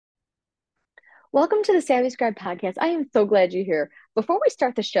Welcome to the Savvy Scribe podcast. I am so glad you're here. Before we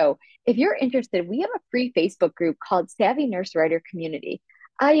start the show, if you're interested, we have a free Facebook group called Savvy Nurse Writer Community.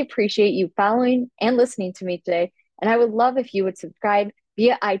 I appreciate you following and listening to me today, and I would love if you would subscribe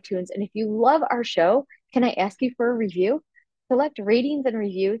via iTunes. And if you love our show, can I ask you for a review? Select ratings and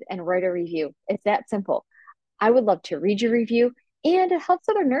reviews and write a review. It's that simple. I would love to read your review, and it helps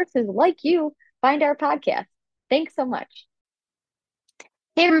other nurses like you find our podcast. Thanks so much.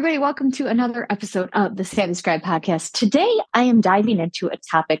 Hey, everybody, welcome to another episode of the Savvy Scribe podcast. Today, I am diving into a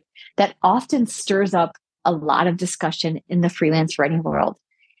topic that often stirs up a lot of discussion in the freelance writing world,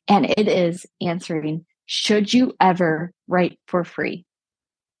 and it is answering, should you ever write for free?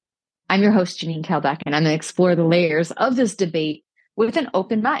 I'm your host, Janine Kalbeck, and I'm going to explore the layers of this debate with an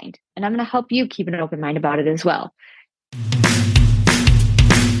open mind, and I'm going to help you keep an open mind about it as well.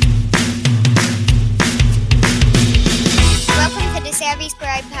 Savvy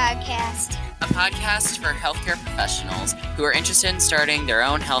Scribe Podcast, a podcast for healthcare professionals who are interested in starting their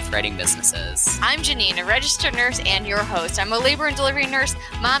own health writing businesses. I'm Janine, a registered nurse and your host. I'm a labor and delivery nurse,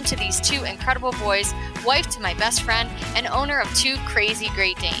 mom to these two incredible boys, wife to my best friend, and owner of two crazy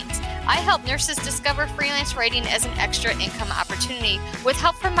Great Danes. I help nurses discover freelance writing as an extra income opportunity with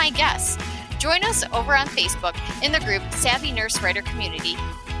help from my guests. Join us over on Facebook in the group Savvy Nurse Writer Community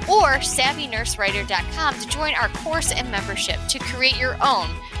or SavvyNurseWriter.com to join our course and membership to create your own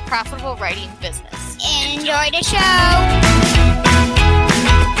profitable writing business. Enjoy the show!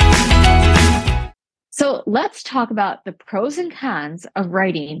 So let's talk about the pros and cons of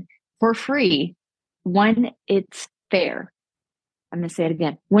writing for free when it's fair. I'm going to say it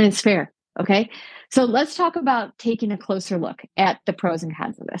again, when it's fair, okay? So let's talk about taking a closer look at the pros and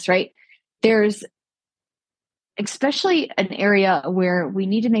cons of this, right? There's especially an area where we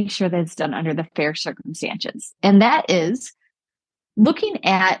need to make sure that it's done under the fair circumstances. And that is looking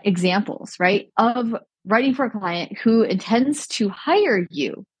at examples, right, of writing for a client who intends to hire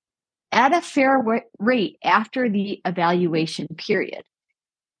you at a fair rate after the evaluation period.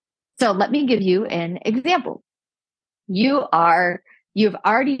 So let me give you an example. You've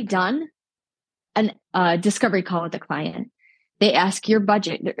already done a discovery call with the client. They ask your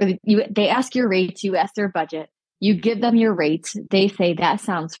budget, they ask your rates, you ask their budget. You give them your rates. They say, that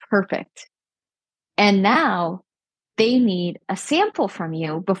sounds perfect. And now they need a sample from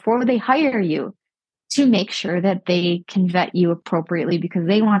you before they hire you to make sure that they can vet you appropriately because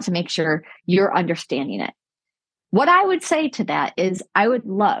they want to make sure you're understanding it. What I would say to that is I would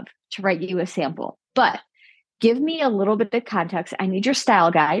love to write you a sample, but give me a little bit of context. I need your style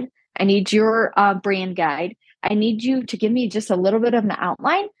guide. I need your brand guide. I need you to give me just a little bit of an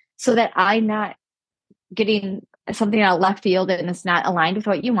outline so that I'm not getting something out of left field and it's not aligned with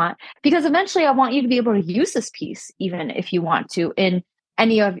what you want, because eventually I want you to be able to use this piece, even if you want to, in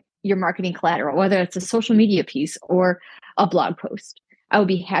any of your marketing collateral, whether it's a social media piece or a blog post. I would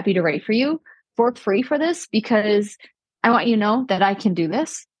be happy to write for you for free for this because I want you to know that I can do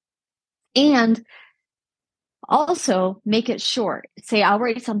this. And also make it short. Say I'll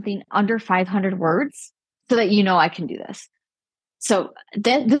write something under 500 words so that you know I can do this. So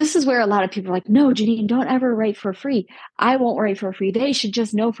this is where a lot of people are like, no, Janine, don't ever write for free. I won't write for free. They should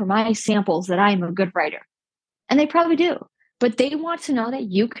just know from my samples that I'm a good writer. And they probably do. But they want to know that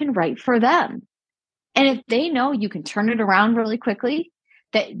you can write for them. And if they know you can turn it around really quickly,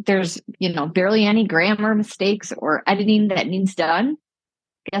 that there's, barely any grammar mistakes or editing that needs done,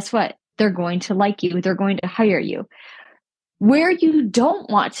 guess what? They're going to like you. They're going to hire you. Where you don't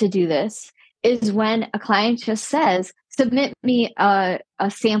want to do this is when a client just says, submit me a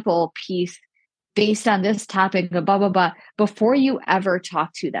sample piece based on this topic, blah, blah, blah, before you ever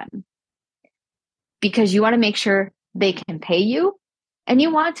talk to them. Because you want to make sure they can pay you and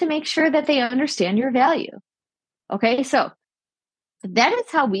you want to make sure that they understand your value. Okay, so that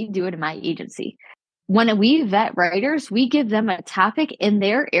is how we do it in my agency. When we vet writers, we give them a topic in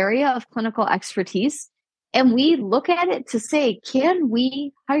their area of clinical expertise, and we look at it to say, can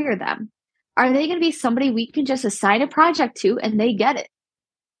we hire them? Are they going to be somebody we can just assign a project to and they get it?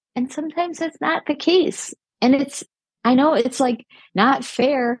 And sometimes that's not the case. And I know it's like not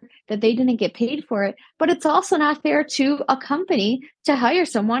fair that they didn't get paid for it, but it's also not fair to a company to hire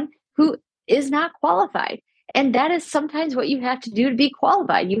someone who is not qualified. And that is sometimes what you have to do to be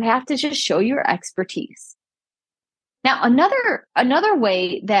qualified. You have to just show your expertise. Now, another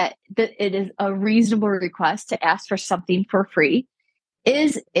way that it is a reasonable request to ask for something for free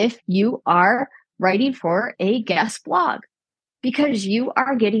is if you are writing for a guest blog, because you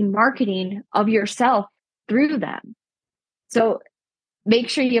are getting marketing of yourself through them. So make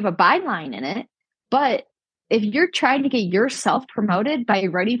sure you have a byline in it, but if you're trying to get yourself promoted by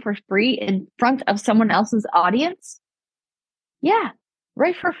writing for free in front of someone else's audience, yeah,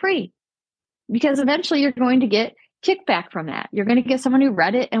 write for free. Because eventually you're going to get kickback from that. You're going to get someone who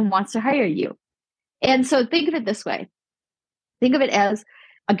read it and wants to hire you. And so think of it this way. Think of it as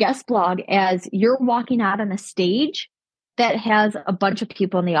a guest blog, as you're walking out on a stage that has a bunch of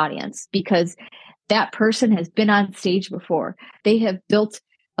people in the audience because that person has been on stage before. They have built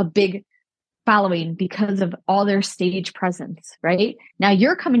a big following because of all their stage presence, right? Now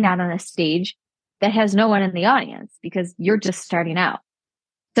you're coming out on a stage that has no one in the audience because you're just starting out.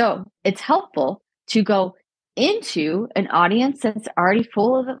 So it's helpful to go into an audience that's already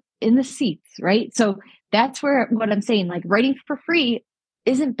full of in the seats, right? So that's where what I'm saying, like writing for free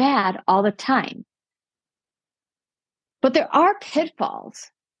isn't bad all the time. But there are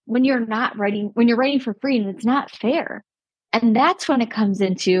pitfalls when you're writing for free and it's not fair. And that's when it comes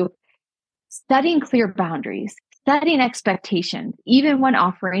into setting clear boundaries, setting expectations, even when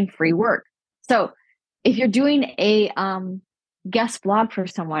offering free work. So if you're doing a guest blog for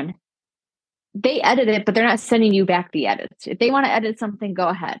someone, they edit it, but they're not sending you back the edits. If they want to edit something, go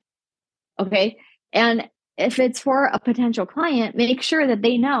ahead. Okay. And if it's for a potential client, make sure that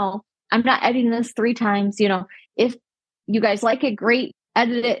they know I'm not editing this 3 times. If you guys like it, great,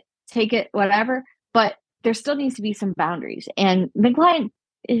 edit it, take it, whatever. But there still needs to be some boundaries. And the client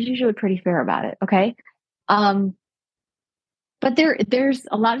is usually pretty fair about it. Okay. But there's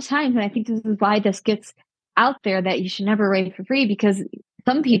a lot of times, and I think this is why this gets out there, that you should never write for free, because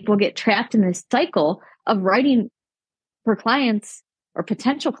some people get trapped in this cycle of writing for clients or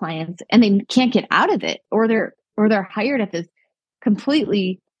potential clients, and they can't get out of it, or they're hired at this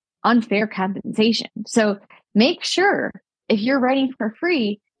completely unfair compensation. So make sure if you're writing for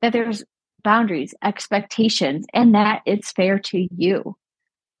free that there's boundaries, expectations, and that it's fair to you.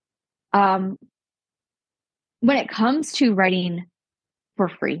 When it comes to writing for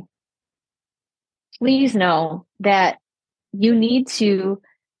free, please know that you need to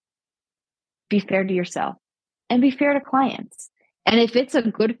be fair to yourself and be fair to clients. And if it's a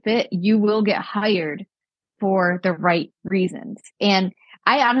good fit, you will get hired for the right reasons. And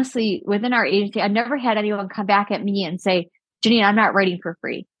I honestly, within our agency, I've never had anyone come back at me and say, Janine, I'm not writing for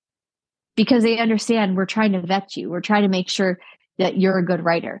free, because they understand we're trying to vet you. We're trying to make sure that you're a good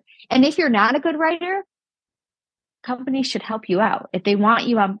writer. And if you're not a good writer, companies should help you out. If they want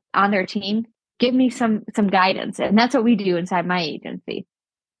you on their team, give me some guidance. And that's what we do inside my agency.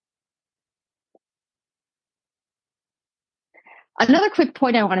 Another quick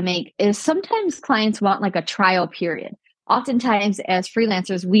point I want to make is sometimes clients want like a trial period. Oftentimes as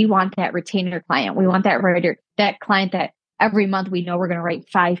freelancers, we want that retainer client. We want that writer, that client that every month we know we're going to write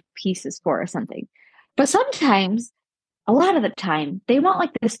 5 pieces for or something. But sometimes, a lot of the time, they want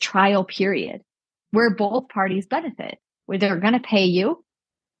like this trial period where both parties benefit, where they're going to pay you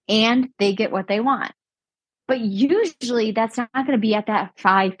and they get what they want. But usually that's not going to be at that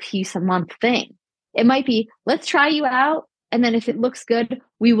 5 piece a month thing. It might be, let's try you out. And then if it looks good,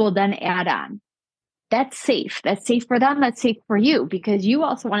 we will then add on. That's safe. That's safe for them. That's safe for you, because you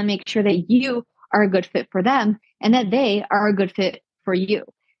also want to make sure that you are a good fit for them and that they are a good fit for you.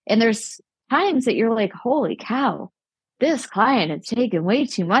 And there's times that you're like, holy cow, this client is taking way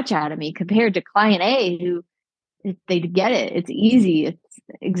too much out of me compared to client A, who they get it. It's easy. It's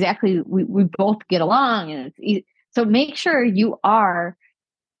exactly, we both get along, and it's easy. So make sure you are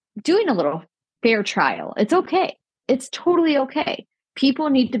doing a little fair trial. It's okay. It's totally okay. People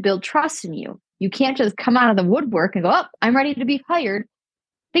need to build trust in you. You can't just come out of the woodwork and go, oh, I'm ready to be hired.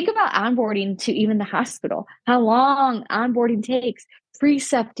 Think about onboarding to even the hospital, how long onboarding takes,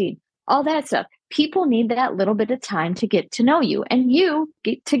 precepting, all that stuff. People need that little bit of time to get to know you, and you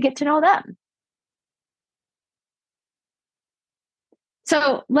get to know them.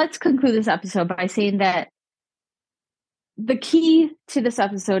 So let's conclude this episode by saying that the key to this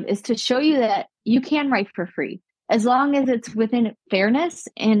episode is to show you that you can write for free, as long as it's within fairness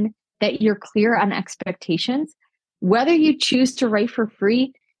and that you're clear on expectations. Whether you choose to write for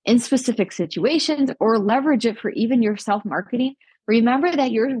free in specific situations or leverage it for even your self-marketing, remember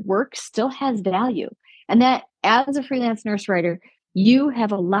that your work still has value, and that as a freelance nurse writer, you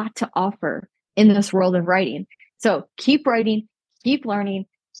have a lot to offer in this world of writing. So keep writing, keep learning,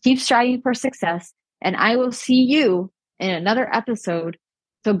 keep striving for success, and I will see you in another episode.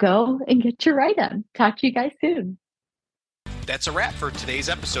 So go and get your write on. Talk to you guys soon. That's a wrap for today's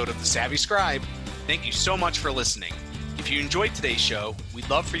episode of The Savvy Scribe. Thank you so much for listening. If you enjoyed today's show, we'd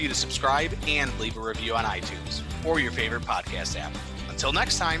love for you to subscribe and leave a review on iTunes or your favorite podcast app. Until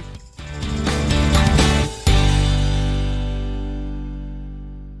next time.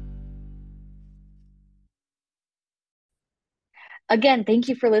 Again, thank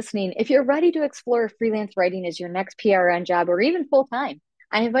you for listening. If you're ready to explore freelance writing as your next PRN job or even full time,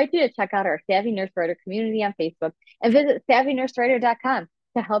 I invite you to check out our Savvy Nurse Writer community on Facebook and visit savvynursewriter.com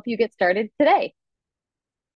to help you get started today.